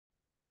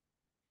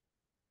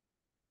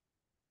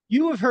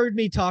You have heard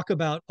me talk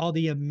about all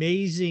the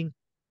amazing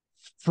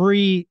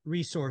free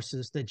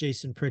resources that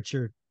Jason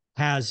Pritchard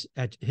has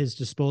at his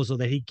disposal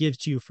that he gives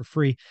to you for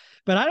free.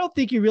 But I don't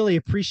think you really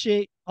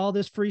appreciate all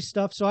this free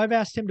stuff. So I've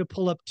asked him to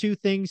pull up two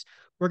things.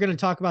 We're going to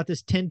talk about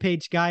this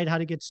 10-page guide, how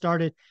to get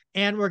started,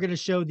 and we're going to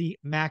show the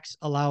max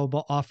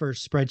allowable offer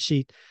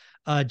spreadsheet.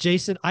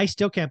 Jason, I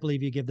still can't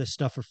believe you give this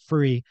stuff for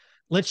free.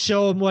 Let's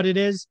show them what it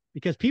is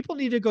because people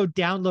need to go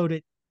download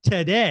it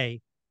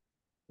today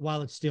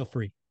while it's still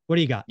free. What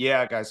do you got?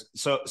 Yeah, guys.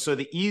 So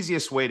the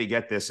easiest way to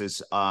get this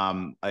is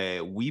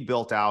we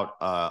built out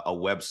a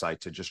website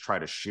to just try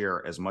to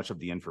share as much of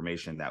the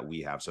information that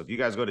we have. So if you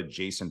guys go to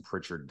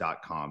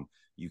jasonpritchard.com,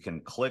 you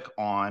can click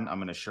on, I'm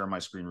going to share my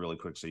screen really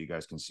quick so you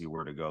guys can see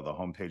where to go. The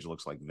homepage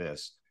looks like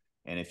this.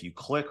 And if you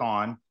click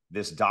on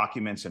this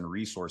documents and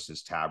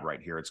resources tab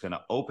right here, it's going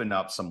to open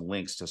up some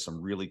links to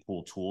some really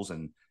cool tools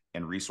and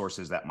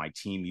resources that my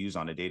team use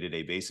on a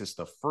day-to-day basis.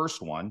 The first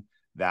one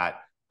that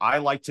I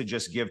like to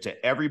just give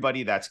to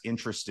everybody that's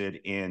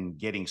interested in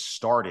getting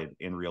started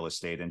in real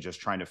estate and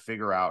just trying to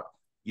figure out,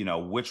 you know,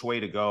 which way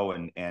to go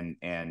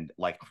and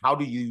like, how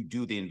do you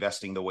do the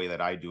investing the way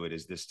that I do it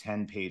is this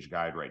 10-page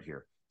guide right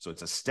here. So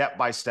it's a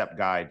step-by-step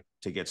guide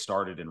to get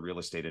started in real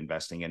estate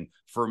investing. And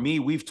for me,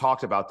 we've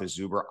talked about this,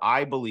 Zuber.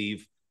 I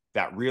believe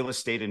that real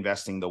estate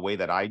investing, the way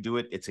that I do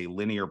it, it's a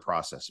linear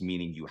process,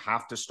 meaning you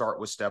have to start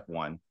with step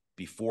one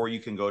before you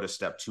can go to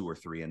step 2 or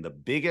 3. And the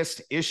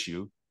biggest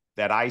issue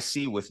that I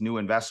see with new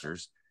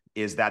investors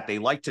is that they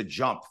like to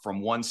jump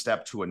from one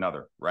step to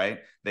another, right?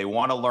 They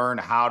want to learn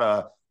how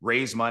to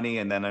raise money.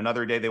 And then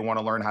another day they want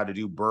to learn how to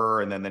do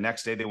BRRRR. And then the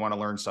next day they want to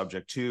learn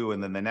subject to.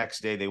 And then the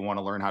next day they want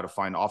to learn how to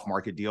find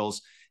off-market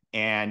deals.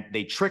 And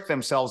they trick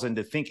themselves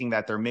into thinking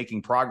that they're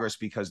making progress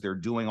because they're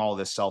doing all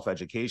this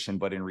self-education.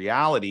 But in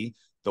reality,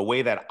 the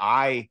way that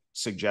I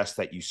suggest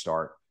that you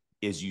start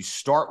is you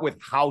start with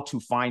how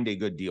to find a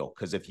good deal.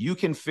 Because if you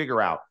can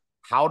figure out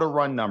how to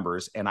run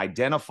numbers and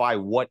identify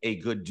what a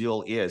good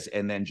deal is,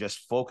 and then just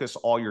focus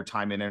all your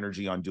time and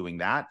energy on doing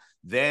that,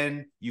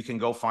 then you can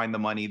go find the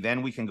money.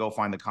 Then we can go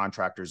find the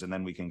contractors, and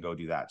then we can go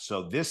do that.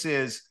 So this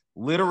is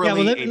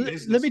literally a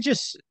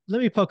business.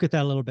 Let me poke at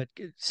that a little bit.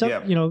 So,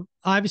 Yeah. you know,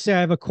 obviously I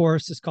have a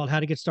course. It's called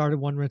How to Get Started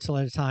One Rental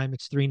at a Time.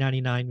 It's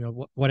 $3.99, you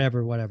know,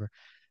 whatever.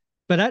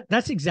 But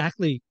that's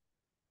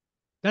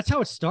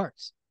how it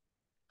starts.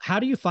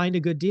 How do you find a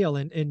good deal?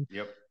 And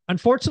Yep.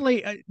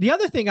 unfortunately, the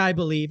other thing I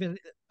believe, and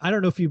I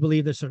don't know if you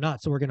believe this or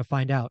not, so we're going to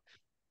find out.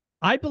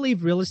 I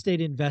believe real estate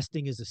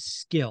investing is a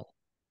skill.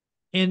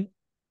 And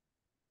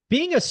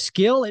being a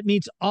skill, it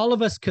means all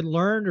of us can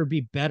learn or be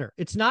better.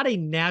 It's not a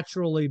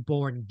naturally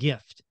born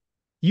gift.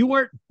 You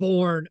weren't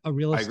born a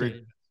real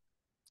estate.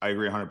 I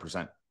agree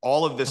 100%.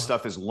 All of this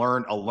stuff is a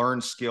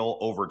learned skill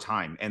over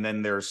time. And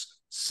then there's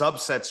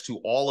subsets to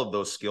all of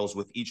those skills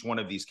with each one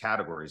of these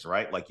categories,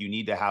 right? Like you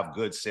need to have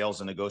good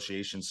sales and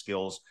negotiation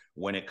skills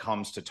when it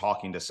comes to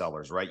talking to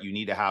sellers, right? You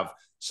need to have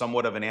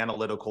somewhat of an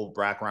analytical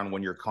background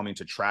when you're coming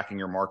to tracking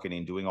your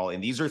marketing, doing all,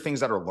 and these are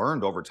things that are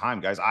learned over time,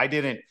 guys. I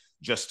didn't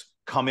just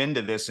come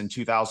into this in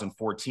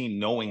 2014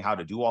 knowing how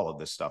to do all of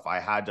this stuff.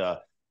 I had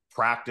to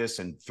practice,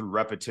 and through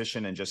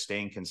repetition and just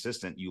staying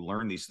consistent, you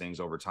learn these things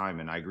over time.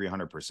 And I agree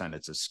 100%.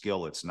 It's a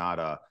skill. It's not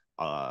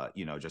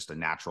just a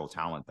natural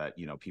talent that,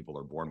 people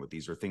are born with.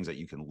 These are things that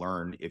you can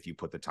learn if you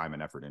put the time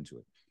and effort into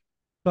it.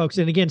 Folks,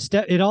 and again,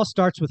 it all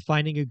starts with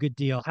finding a good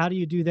deal. How do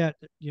you do that?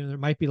 There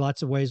might be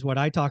lots of ways. What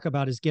I talk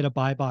about is get a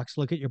buy box,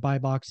 look at your buy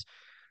box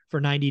for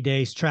 90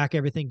 days, track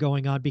everything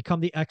going on, become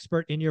the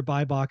expert in your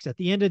buy box. At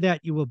the end of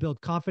that, you will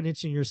build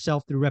confidence in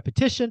yourself through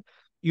repetition.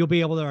 You'll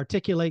be able to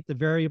articulate the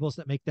variables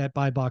that make that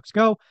buy box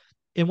go.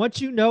 And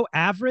once you know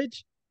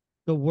average,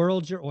 the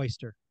world's your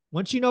oyster.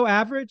 Once you know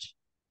average,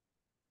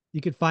 you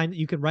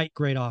can write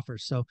great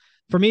offers. So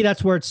for me,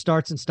 that's where it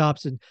starts and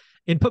stops. And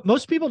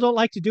most people don't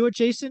like to do it,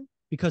 Jason,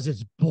 because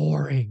it's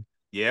boring.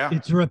 Yeah.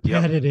 It's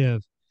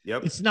repetitive.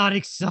 Yep. It's not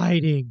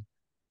exciting.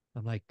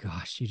 I'm like,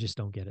 gosh, you just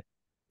don't get it.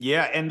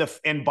 Yeah.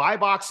 And buy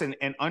box and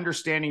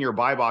understanding your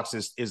buy box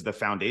is the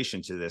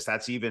foundation to this.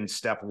 That's even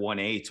step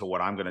 1A to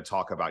what I'm going to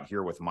talk about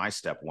here with my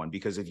step 1,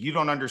 because if you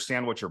don't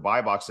understand what your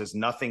buy box is,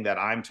 nothing that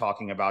I'm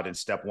talking about in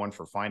step 1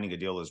 for finding a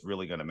deal is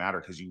really going to matter,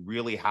 because you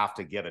really have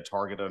to get a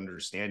target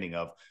understanding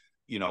of,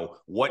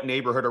 what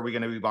neighborhood are we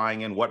going to be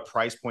buying in? What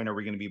price point are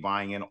we going to be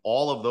buying in?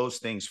 All of those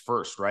things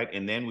first, right?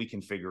 And then we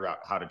can figure out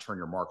how to turn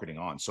your marketing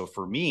on. So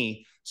for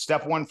me,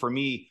 step 1 for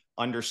me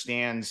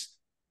understands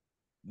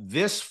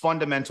this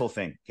fundamental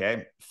thing,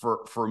 okay?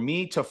 For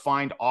me to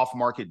find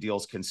off-market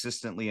deals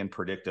consistently and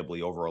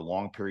predictably over a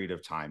long period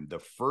of time, the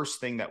first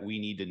thing that we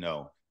need to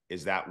know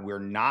is that we're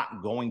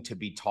not going to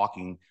be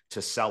talking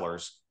to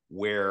sellers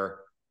where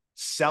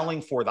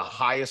selling for the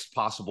highest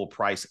possible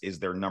price is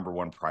their number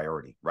one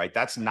priority, right?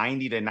 That's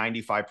 90 to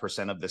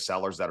 95% of the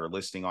sellers that are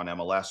listing on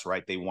MLS,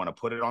 right? They want to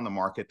put it on the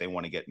market. They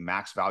want to get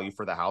max value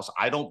for the house.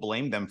 I don't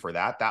blame them for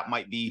that. That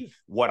might be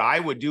what I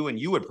would do, and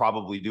you would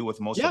probably do with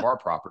most of our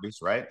properties,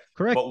 right?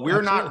 Correct. But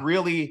we're not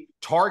really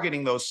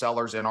targeting those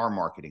sellers in our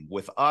marketing.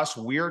 With us,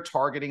 we're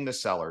targeting the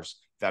sellers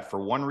that for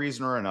one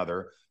reason or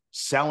another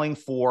selling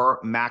for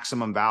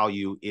maximum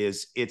value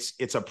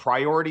it's a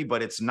priority,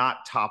 but it's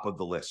not top of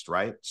the list,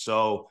 right?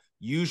 So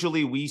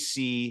usually we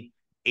see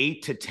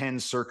 8 to 10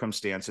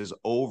 circumstances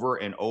over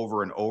and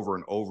over and over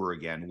and over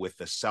again with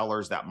the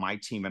sellers that my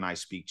team and I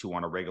speak to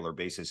on a regular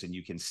basis. And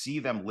you can see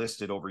them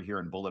listed over here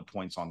in bullet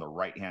points on the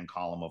right-hand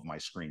column of my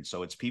screen.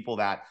 So it's people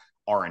that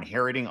are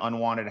inheriting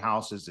unwanted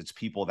houses. It's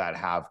people that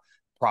have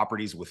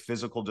properties with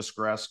physical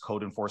distress,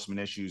 code enforcement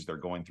issues. They're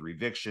going through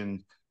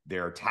eviction.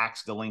 They're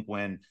tax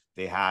delinquent.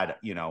 They had,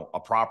 a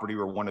property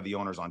where one of the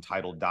owners on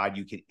title died.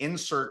 You can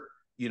insert,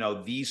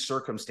 these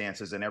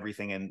circumstances and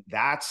everything. And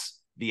that's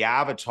the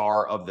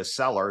avatar of the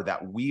seller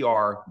that we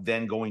are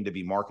then going to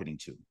be marketing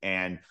to.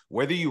 And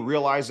whether you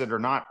realize it or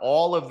not,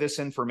 all of this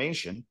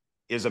information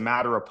is a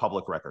matter of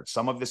public record.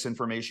 Some of this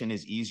information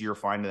is easier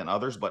finding than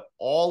others, but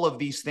all of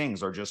these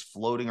things are just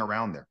floating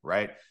around there,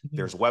 right? Mm-hmm.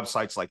 There's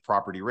websites like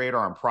Property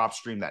Radar and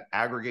PropStream that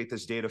aggregate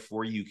this data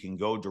for you. You can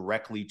go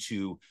directly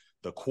to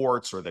the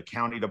courts or the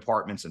county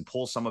departments and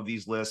pull some of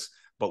these lists,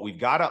 but we've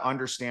got to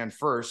understand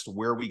first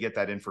where we get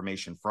that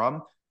information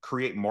from,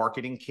 create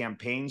marketing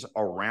campaigns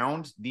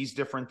around these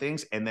different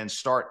things, and then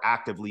start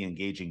actively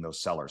engaging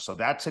those sellers. So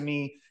that to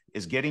me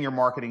is getting your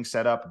marketing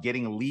set up,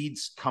 getting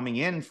leads coming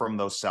in from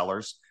those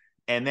sellers,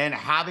 and then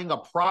having a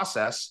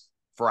process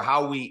for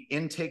how we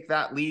intake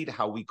that lead,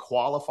 how we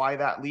qualify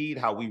that lead,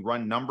 how we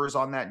run numbers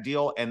on that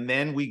deal, and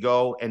then we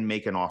go and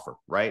make an offer,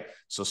 right?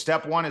 So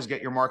step one is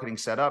get your marketing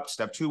set up.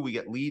 Step two, we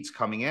get leads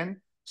coming in.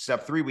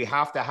 Step three, we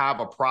have to have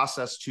a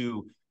process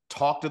to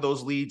talk to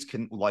those leads,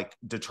 can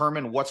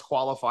determine what's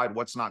qualified,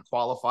 what's not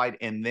qualified,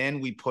 and then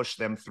we push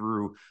them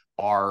through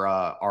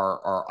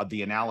our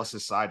the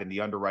analysis side and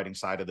the underwriting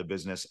side of the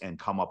business and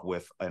come up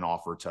with an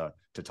offer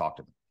to talk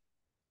to them.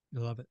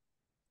 I love it.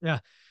 Yeah.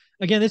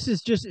 Again,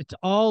 it's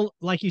all,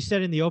 like you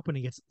said in the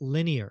opening, it's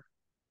linear.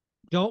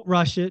 Don't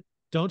rush it.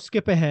 Don't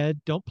skip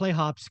ahead. Don't play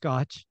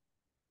hopscotch.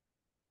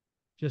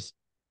 Just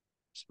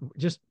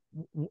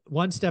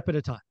one step at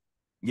a time.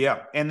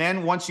 Yeah. And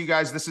then once you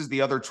guys, this is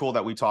the other tool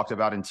that we talked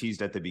about and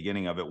teased at the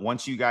beginning of it.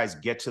 Once you guys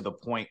get to the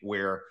point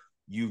where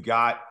you've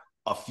got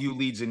a few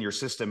leads in your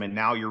system and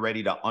now you're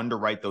ready to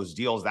underwrite those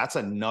deals, that's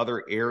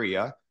another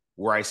area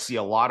where I see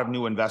a lot of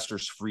new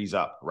investors freeze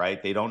up,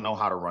 right? They don't know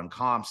how to run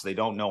comps. They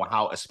don't know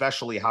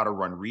especially how to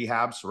run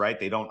rehabs, right?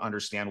 They don't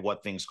understand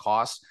what things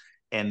cost.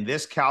 And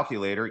this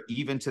calculator,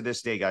 even to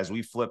this day, guys,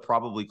 we flipped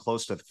probably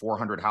close to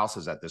 400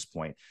 houses at this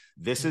point.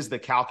 This is the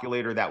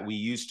calculator that we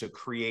use to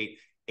create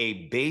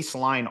a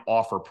baseline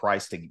offer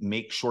price to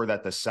make sure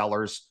that the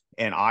sellers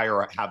and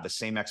I have the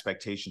same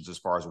expectations as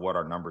far as what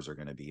our numbers are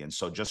going to be. And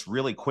so just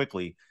really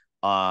quickly,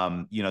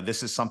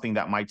 this is something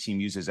that my team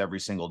uses every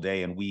single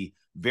day. And we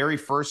very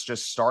first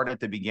just start at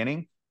the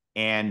beginning.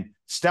 And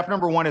step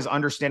number one is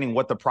understanding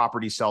what the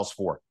property sells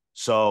for.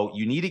 So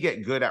you need to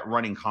get good at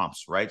running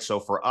comps, right? So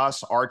for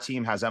us, our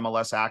team has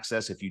MLS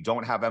access. If you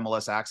don't have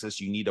MLS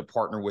access, you need to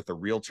partner with a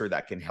realtor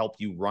that can help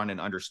you run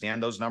and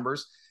understand those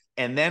numbers.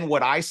 And then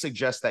what I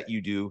suggest that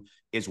you do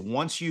is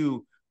once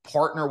you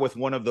partner with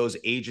one of those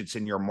agents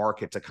in your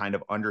market to kind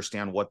of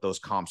understand what those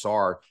comps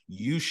are,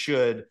 you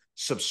should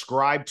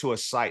subscribe to a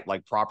site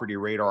like Property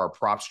Radar or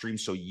PropStream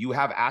so you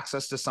have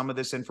access to some of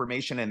this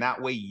information. And that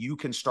way you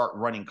can start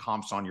running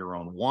comps on your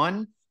own.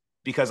 One,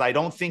 because I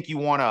don't think you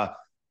want to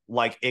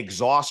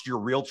exhaust your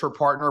realtor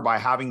partner by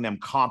having them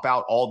comp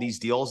out all these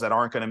deals that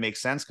aren't going to make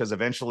sense, because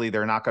eventually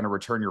they're not going to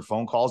return your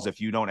phone calls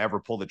if you don't ever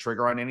pull the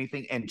trigger on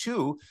anything. And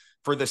two,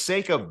 for the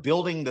sake of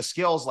building the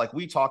skills like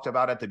we talked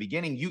about at the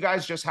beginning, you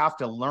guys just have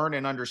to learn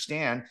and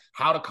understand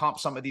how to comp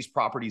some of these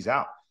properties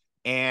out.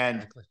 And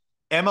exactly.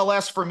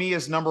 MLS for me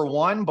is number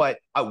one, but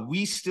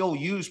we still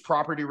use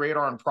Property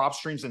Radar and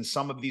PropStreams in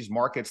some of these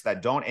markets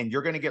that don't, and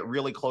you're going to get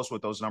really close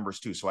with those numbers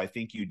too. So I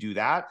think you do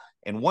that.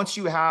 And once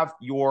you have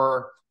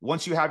your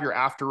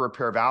after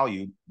repair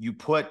value, you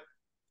put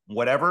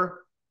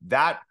whatever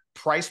that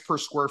price per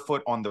square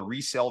foot on the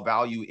resale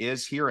value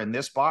is here in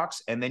this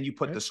box. And then you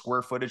put the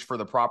square footage for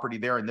the property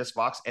there in this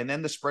box. And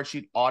then the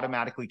spreadsheet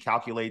automatically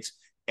calculates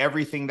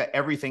everything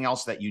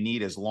else that you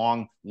need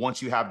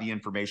once you have the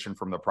information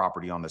from the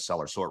property on the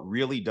seller. So it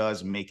really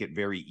does make it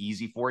very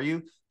easy for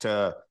you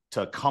to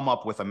come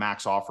up with a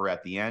max offer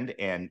at the end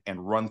and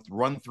run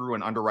through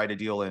and underwrite a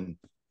deal in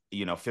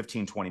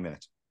 15, 20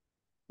 minutes.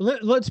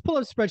 Let's pull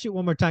up the spreadsheet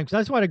one more time, because I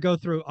just want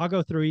to I'll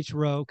go through each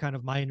row, kind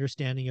of my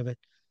understanding of it.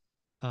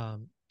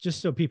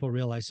 Just so people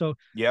realize. So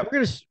we're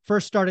going to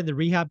first start in the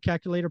rehab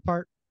calculator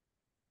part.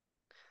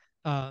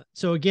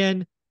 So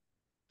again,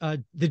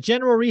 the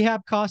general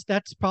rehab cost,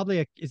 that's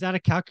probably is that a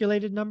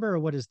calculated number or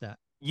what is that?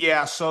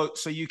 Yeah. So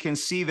you can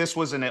see this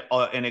was an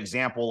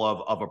example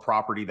of a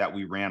property that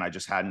we ran. I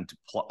just hadn't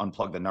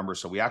unplugged the numbers.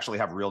 So we actually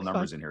have real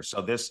numbers in here.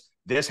 So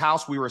this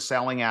house we were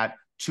selling at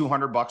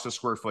 $200 a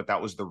square foot.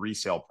 That was the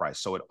resale price.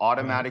 So it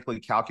automatically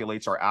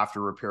calculates our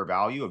after repair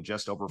value of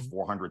just over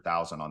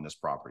 400,000 on this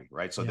property,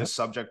 right? So this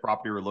subject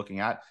property we're looking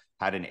at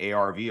had an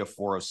ARV of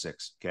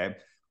 406. Okay.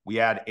 We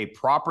had a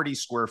property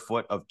square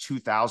foot of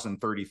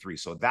 2,033.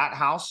 So that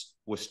house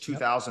was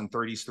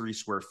 2,033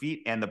 square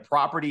feet. And the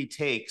property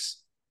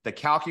takes the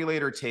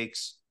calculator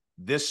takes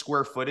this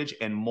square footage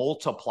and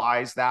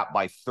multiplies that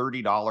by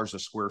 $30 a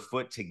square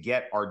foot to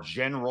get our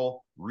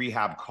general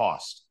rehab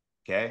cost.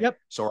 Okay. Yep.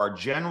 So our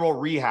general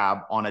rehab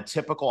on a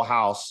typical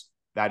house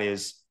that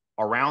is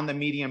around the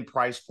median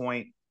price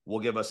point will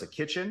give us a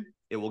kitchen.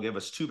 It will give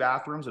us 2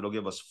 bathrooms. It'll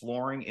give us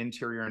flooring,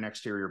 interior and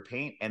exterior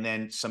paint, and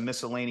then some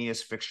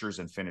miscellaneous fixtures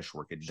and finish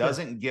work. It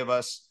doesn't give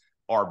us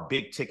our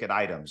big ticket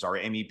items, our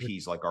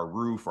MEPs, like our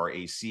roof, our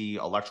AC,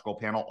 electrical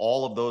panel.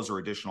 All of those are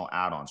additional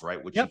add-ons,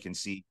 right? Which you can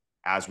see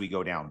as we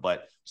go down.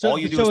 But all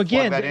you do is plug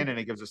that in and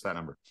it gives us that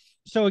number.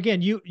 So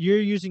again, you're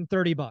using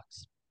 $30.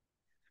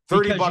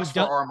 $30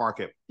 for our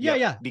market.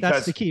 Yeah. Because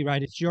that's the key,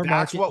 right? It's your market.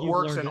 That's what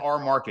works in our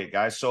market,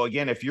 guys. So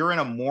again, if you're in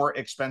a more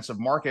expensive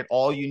market,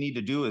 all you need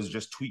to do is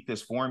just tweak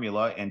this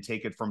formula and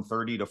take it from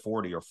 30 to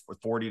 40 or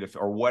 40 to,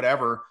 or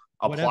whatever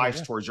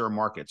applies towards your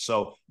market.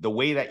 So the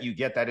way that you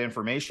get that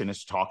information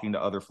is talking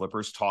to other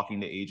flippers,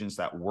 talking to agents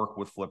that work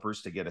with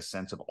flippers to get a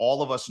sense of,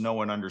 all of us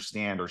know and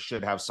understand, or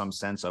should have some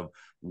sense of,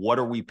 what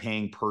are we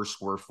paying per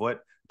square foot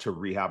to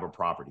rehab a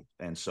property.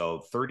 And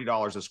so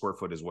 $30 a square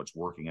foot is what's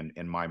working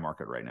in my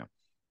market right now.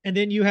 And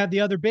then you have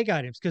the other big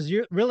items, because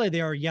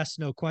they are yes,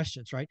 no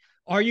questions, right?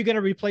 Are you going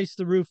to replace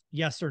the roof?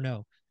 Yes or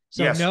no?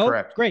 So yes, no,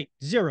 correct. Great,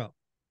 0.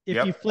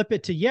 If you flip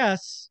it to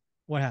yes,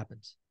 what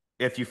happens?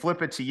 If you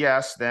flip it to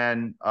yes,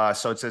 then,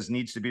 so it says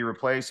needs to be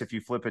replaced. If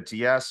you flip it to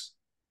yes,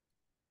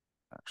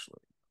 actually,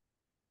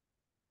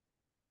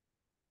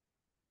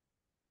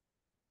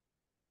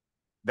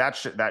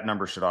 that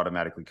number should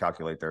automatically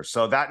calculate there.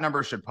 So that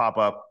number should pop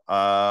up.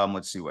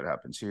 Let's see what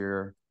happens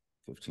here.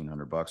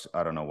 $1,500.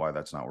 I don't know why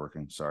that's not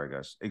working. Sorry,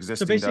 guys.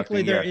 Existing. So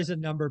basically, there is a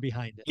number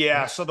behind it.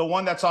 Yeah. Right? So the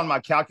one that's on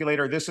my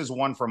calculator, this is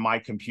one from my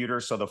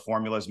computer. So the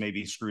formulas may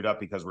be screwed up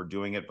because we're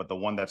doing it, but the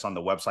one that's on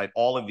the website,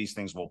 all of these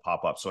things will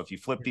pop up. So if you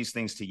flip these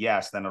things to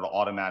yes, then it'll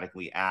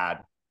automatically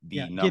add the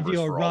numbers give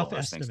you a for rough all of those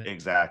estimate. things.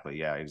 Exactly.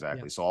 Yeah,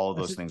 exactly. So all of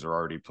those things are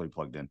already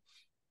plugged in.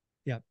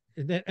 Yeah.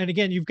 And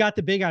again, you've got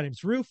the big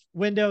items: roof,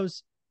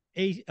 windows,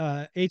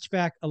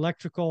 HVAC,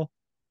 electrical,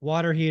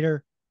 water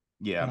heater.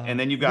 Yeah, and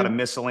then you've got a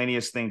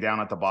miscellaneous thing down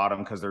at the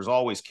bottom, because there's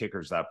always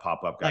kickers that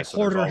pop up, guys. Like so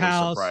there's always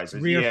house,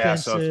 surprises. Rear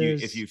fences. So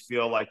if you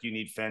feel like you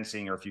need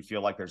fencing, or if you feel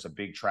like there's a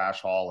big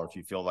trash haul, or if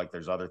you feel like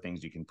there's other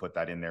things, you can put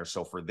that in there.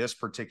 So for this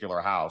particular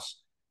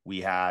house,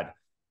 we had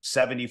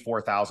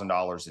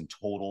 $74,000 in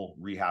total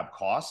rehab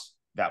costs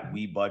that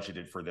we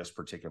budgeted for this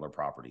particular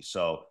property.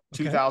 So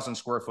 2,000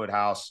 square foot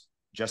house,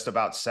 just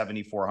about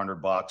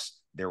 $7,400.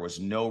 There was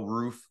no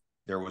roof,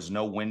 there was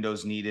no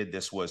windows needed.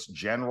 This was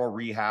general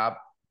rehab,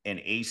 an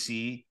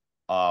AC,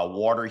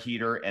 water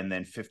heater, and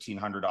then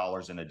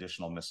 $1,500 in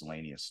additional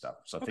miscellaneous stuff.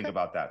 So think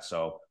about that.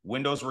 So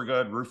windows were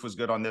good, roof was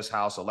good on this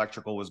house,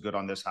 electrical was good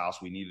on this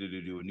house. We needed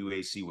to do a new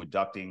AC with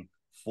ducting,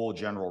 full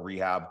general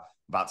rehab,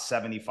 about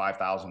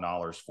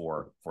 $75,000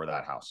 for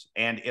that house.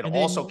 And it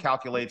also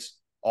calculates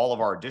all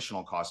of our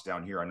additional costs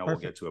down here. I know we'll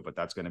get to it, but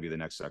that's going to be the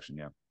next section.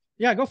 Yeah.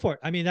 Yeah, go for it.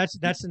 I mean, that's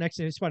the next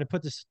thing. I just want to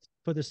put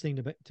this thing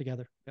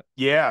together. Yep.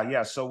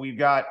 Yeah. So we've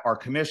got our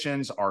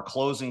commissions, our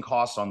closing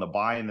costs on the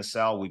buy and the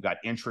sell. We've got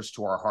interest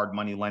to our hard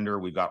money lender.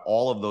 We've got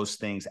all of those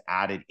things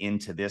added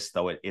into this,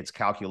 though it's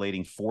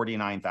calculating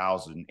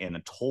 $49,000 in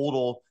a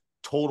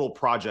total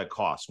project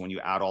cost when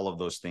you add all of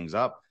those things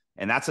up.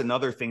 And that's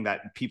another thing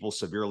that people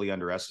severely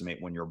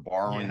underestimate when you're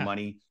borrowing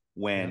money,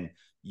 when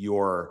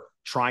you're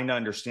trying to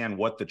understand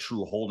what the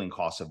true holding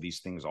costs of these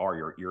things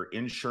are. Your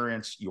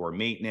insurance, your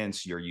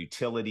maintenance, your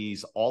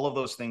utilities, all of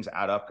those things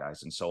add up,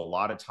 guys. And so a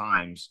lot of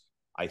times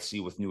I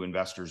see with new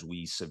investors,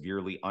 we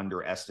severely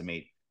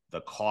underestimate the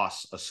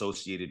costs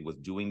associated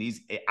with doing these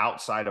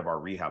outside of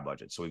our rehab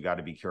budget. So we've got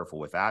to be careful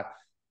with that.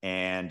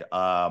 And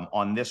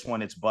on this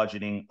one, it's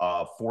budgeting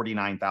a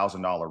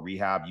 $49,000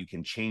 rehab. You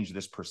can change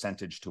this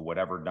percentage to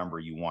whatever number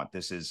you want.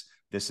 This is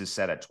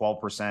set at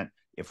 12%.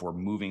 If we're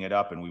moving it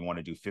up and we want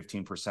to do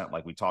 15%,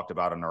 like we talked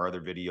about in our other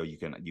video, you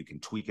can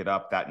tweak it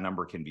up. That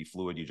number can be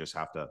fluid. You just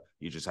have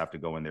to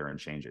go in there and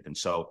change it. And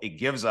so it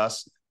gives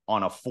us,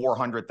 on a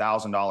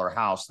 $400,000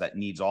 house that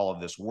needs all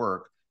of this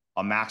work,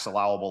 a max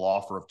allowable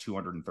offer of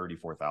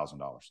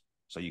 $234,000.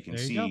 So you can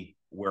see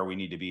where we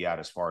need to be at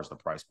as far as the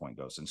price point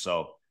goes. And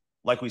so,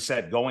 like we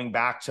said, going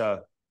back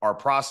to our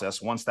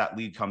process, once that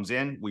lead comes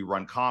in, we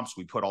run comps,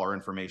 we put all our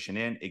information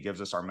in, it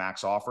gives us our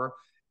max offer.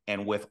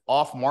 And with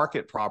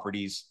off-market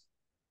properties,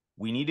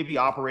 we need to be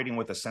operating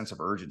with a sense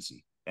of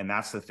urgency. And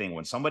that's the thing.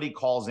 When somebody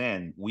calls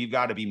in, we've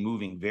got to be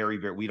moving very,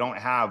 very, we don't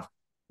have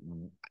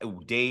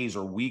days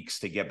or weeks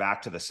to get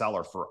back to the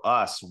seller. For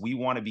us, we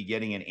want to be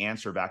getting an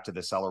answer back to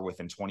the seller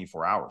within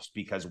 24 hours,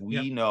 because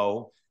we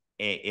know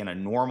in a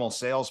normal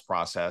sales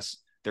process,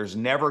 there's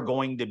never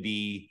going to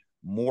be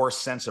more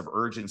sense of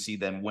urgency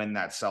than when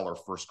that seller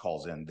first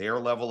calls in. Their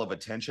level of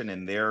attention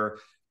and their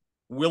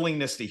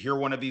willingness to hear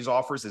one of these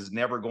offers is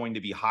never going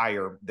to be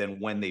higher than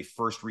when they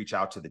first reach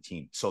out to the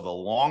team. So the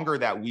longer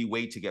that we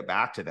wait to get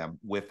back to them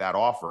with that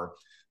offer,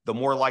 the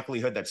more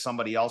likelihood that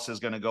somebody else is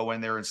going to go in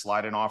there and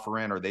slide an offer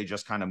in, or they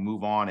just kind of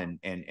move on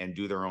and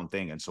do their own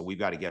thing. And so we've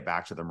got to get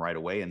back to them right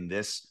away. And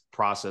this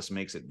process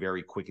makes it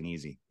very quick and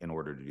easy in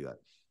order to do that.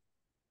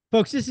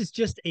 Folks, this is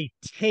just a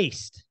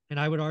taste, and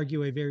I would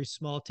argue a very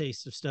small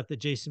taste of stuff that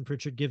Jason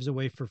Pritchard gives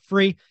away for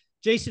free.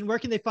 Jason, where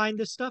can they find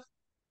this stuff?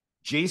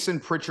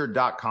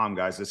 JasonPritchard.com,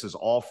 guys. This is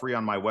all free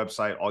on my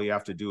website. All you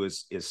have to do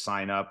is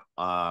sign up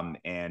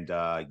and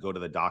go to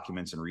the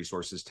documents and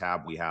resources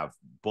tab. We have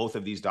both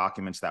of these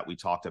documents that we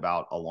talked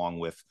about, along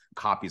with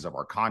copies of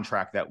our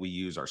contract that we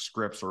use. Our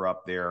scripts are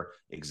up there,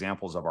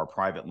 examples of our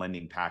private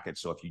lending package.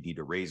 So if you need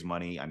to raise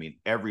money, I mean,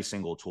 every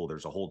single tool,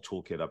 there's a whole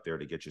toolkit up there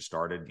to get you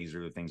started. These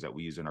are the things that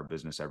we use in our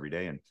business every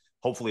day. And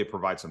hopefully it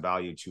provides some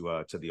value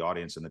to the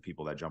audience and the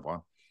people that jump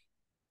on.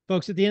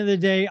 Folks, at the end of the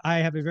day, I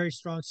have a very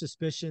strong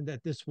suspicion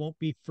that this won't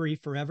be free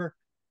forever.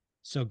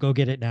 So go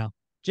get it now.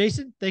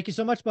 Jason, thank you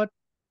so much, bud.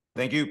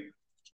 Thank you.